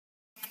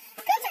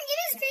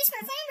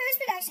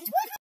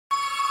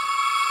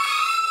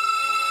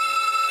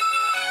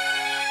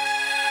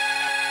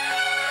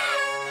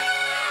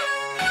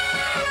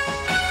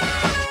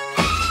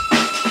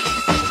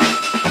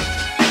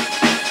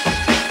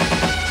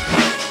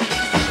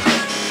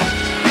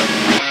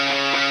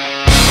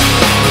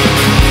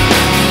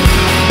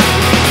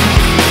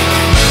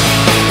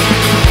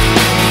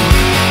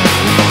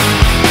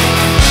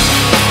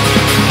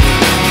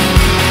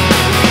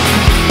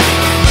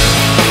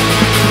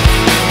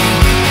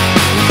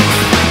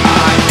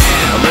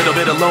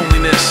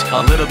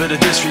A little bit of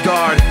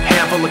disregard,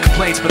 handful of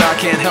complaints, but I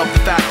can't help the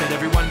fact that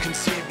everyone can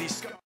see these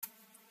scars.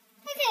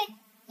 Okay,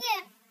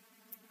 yeah.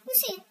 We'll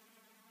see.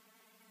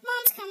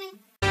 Mom's coming.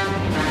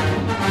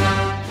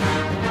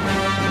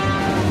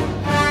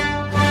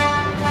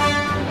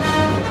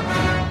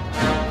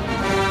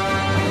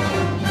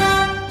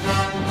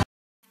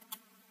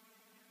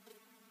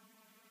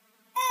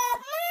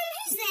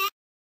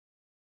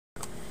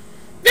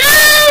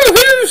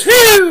 Who's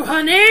who,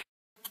 honey?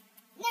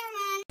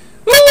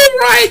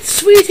 Alright,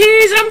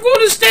 sweeties, I'm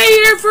going to stay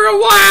here for a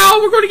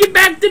while. We're going to get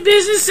back to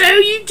business, so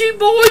you two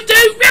boys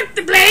don't wreck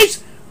the place.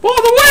 By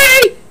the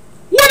way,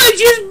 what I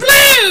just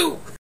blew!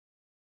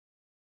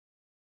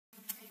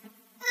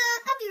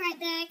 I'll be right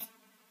back.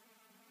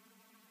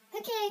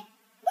 Okay.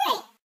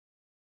 Wait!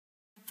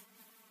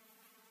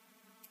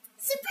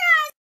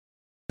 Surprise!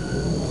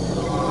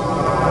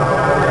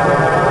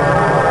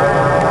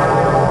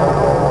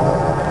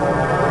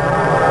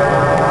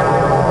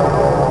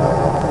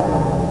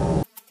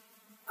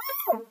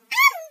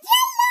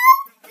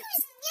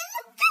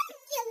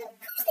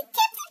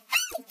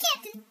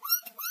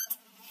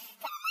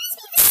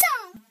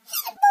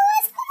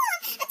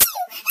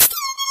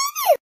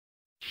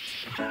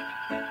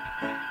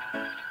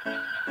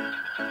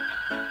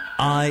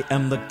 I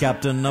am the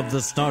captain of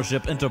the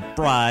Starship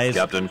Enterprise.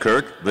 Captain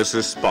Kirk, this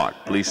is Spock.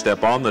 Please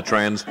step on the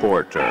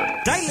transporter.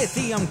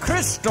 Dilithium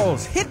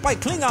crystals hit by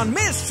Klingon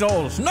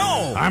missiles.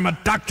 No! I'm a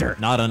doctor.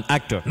 Not an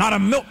actor. Not a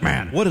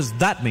milkman. What does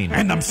that mean?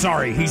 And I'm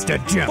sorry, he's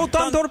dead Jim.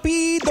 Photon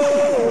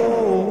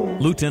torpedo!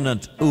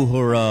 Lieutenant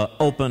Uhura,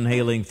 open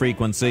hailing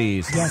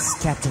frequencies.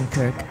 Yes, Captain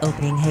Kirk,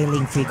 opening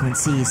hailing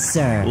frequencies,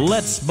 sir.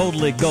 Let's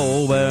boldly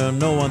go where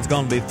no one's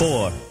gone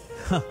before.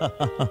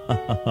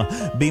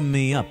 Beam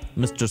me up,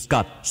 Mr.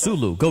 Scott.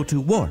 Sulu, go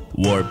to warp.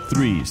 Warp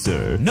 3,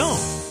 sir. No,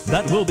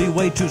 that will be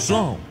way too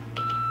slow.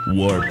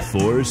 Warp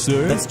 4,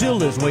 sir. That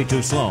still is way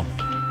too slow.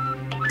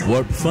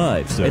 Warp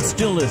 5, sir. It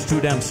still is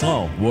too damn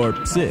slow.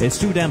 Warp 6. It's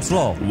too damn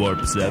slow.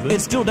 Warp 7.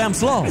 It's too damn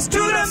slow. It's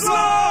too damn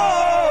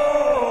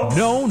slow!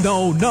 No,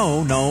 no,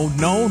 no, no,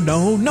 no,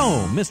 no,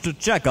 no. Mr.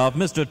 Chekhov,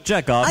 Mr.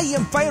 Chekhov. I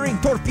am firing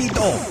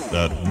torpedo.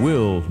 That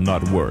will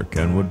not work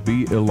and would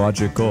be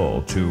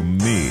illogical to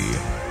me.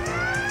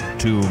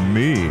 To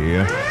me.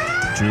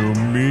 To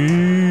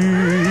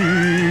me.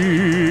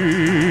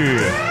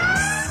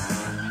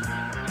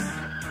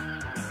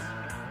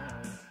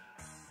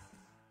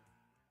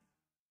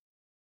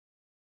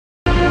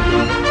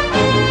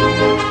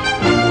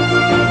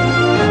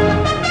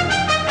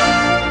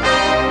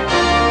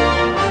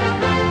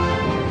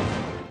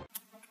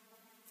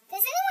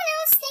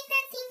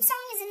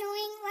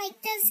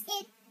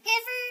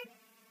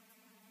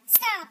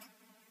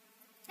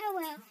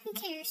 Who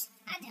cares?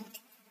 I don't.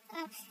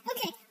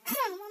 Okay,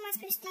 what am I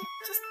supposed to do?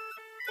 Just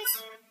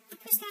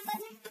push that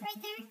button right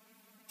there.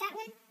 That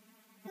one.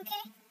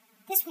 Okay,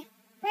 this one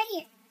right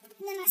here.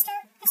 And then I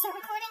start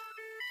recording.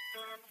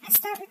 I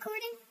start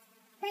recording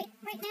right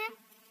now.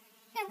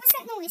 Now, what's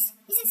that noise?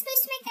 Is it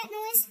supposed to make that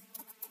noise?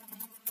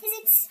 Is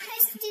it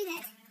supposed to do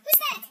that? What's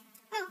that?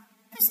 Oh,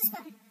 push this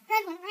button.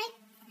 Red one, right?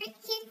 Right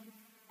here.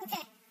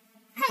 Okay.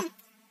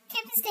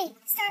 Captain State.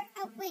 Start.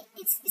 Oh wait,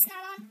 it's not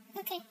on.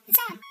 Okay, it's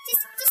on.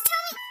 Just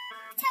tell me.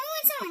 Tell me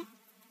when it's on.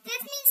 That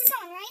means it's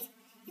on, right?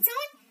 It's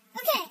on?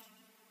 Okay.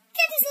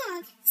 Captain's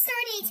log.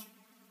 Start date.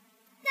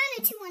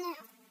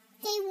 90210.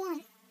 Day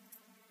 1.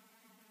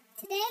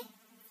 Today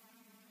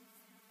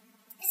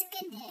is a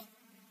good day.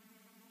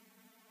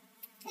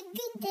 A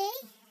good day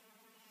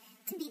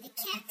to be the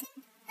captain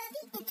of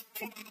the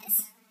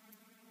Enterprise.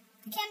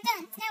 Okay, I'm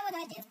done. Now what do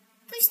I do?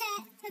 Push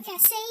that. Okay,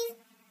 save.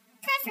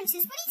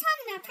 Preferences. What are you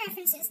talking about,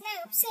 preferences? No.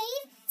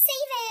 Save.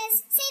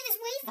 Save as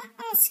wave.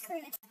 Oh, screw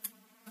it.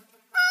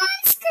 On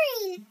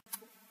screen.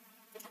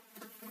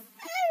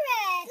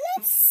 Alright,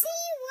 let's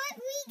see what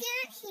we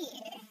got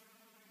here.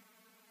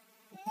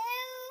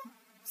 No.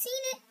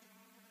 Seen it?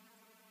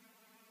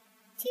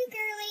 Too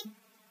girly.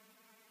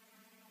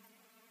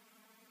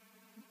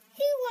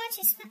 Who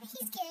watches fun?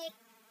 He's gay.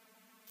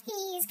 He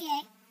is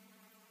gay.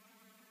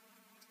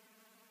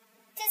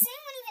 Does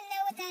anyone even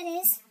know what that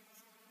is?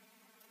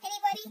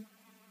 Anybody?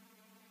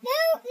 No.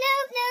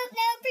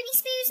 Britney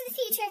Spears of the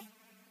future.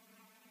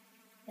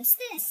 What's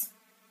this?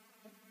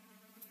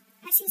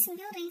 I see some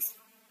buildings.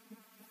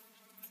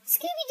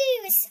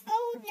 Scooby-Doo is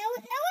old. No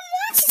one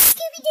watches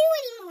Scooby-Doo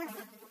anymore.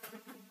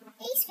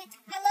 Ace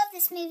Ventura. I love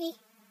this movie.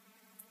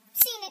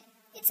 Seen it.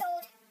 It's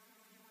old.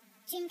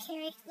 Jim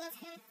Carrey. Love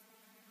him.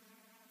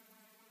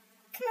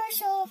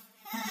 Commercial.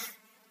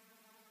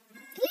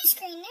 Blue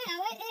screen now.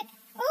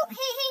 Oh,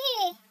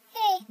 hey.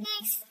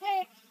 Next.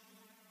 Well,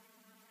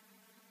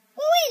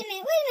 wait a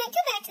minute.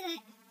 Go back to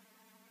that.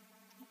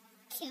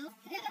 Kill.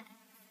 There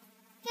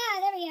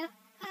we go.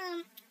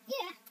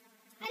 Yeah.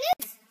 I knew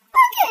this.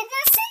 Oh, good.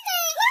 Now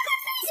Sunday. Look at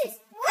lasers.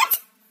 What?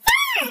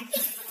 Fire!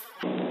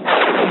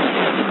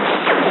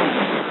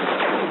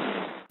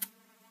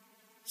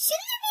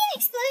 Shouldn't there be an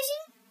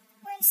explosion?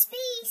 We're in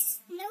space.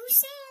 No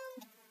sound.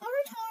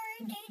 Hard.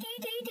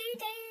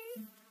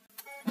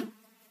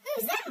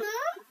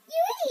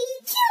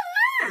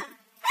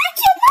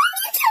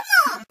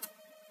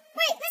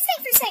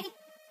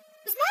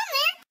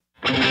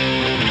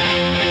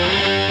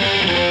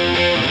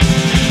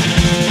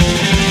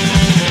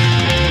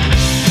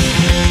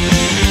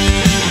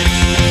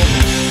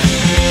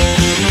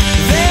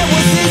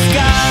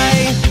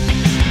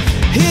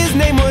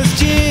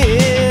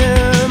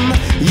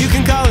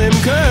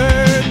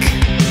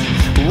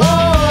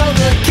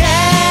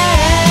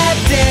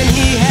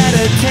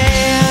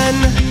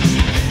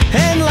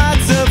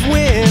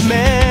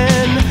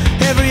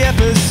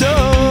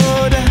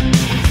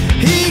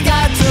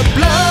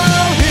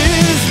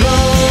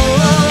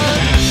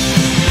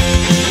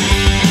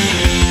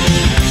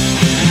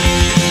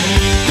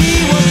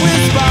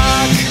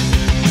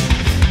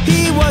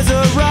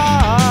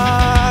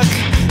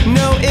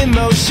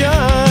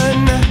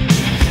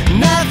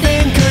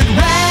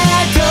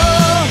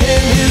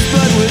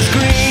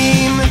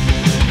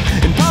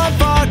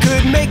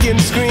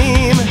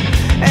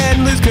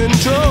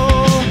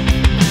 control.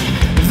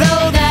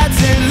 Though that's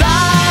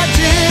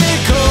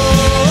illogical,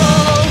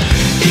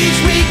 each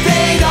week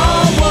they'd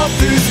all walk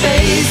through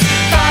space,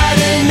 fight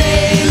an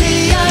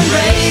alien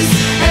race,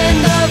 and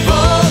the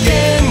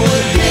Vulcan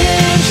would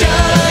pinch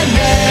a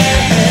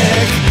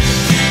neck.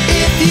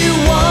 If you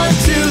want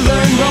to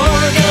learn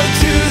more, go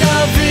to the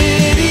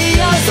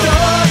video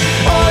store,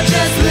 or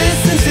just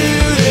listen to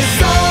this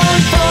song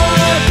for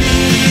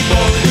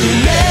people who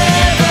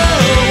never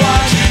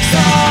watch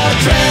Star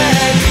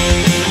Trek.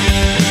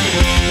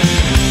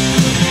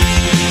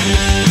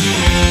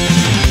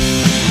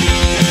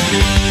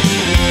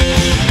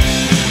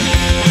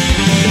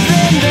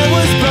 Then there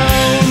was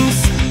Bones,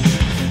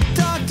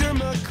 Dr.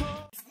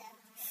 McCoy.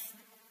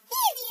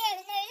 If you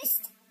haven't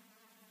noticed,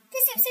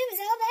 this episode was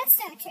all about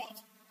Star Trek.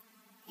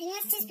 And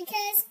that's just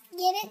because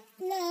Gibbit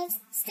loves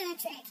Star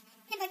Trek.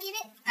 And by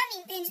Gibbit, I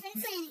mean Benjamin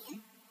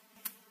Flanagan.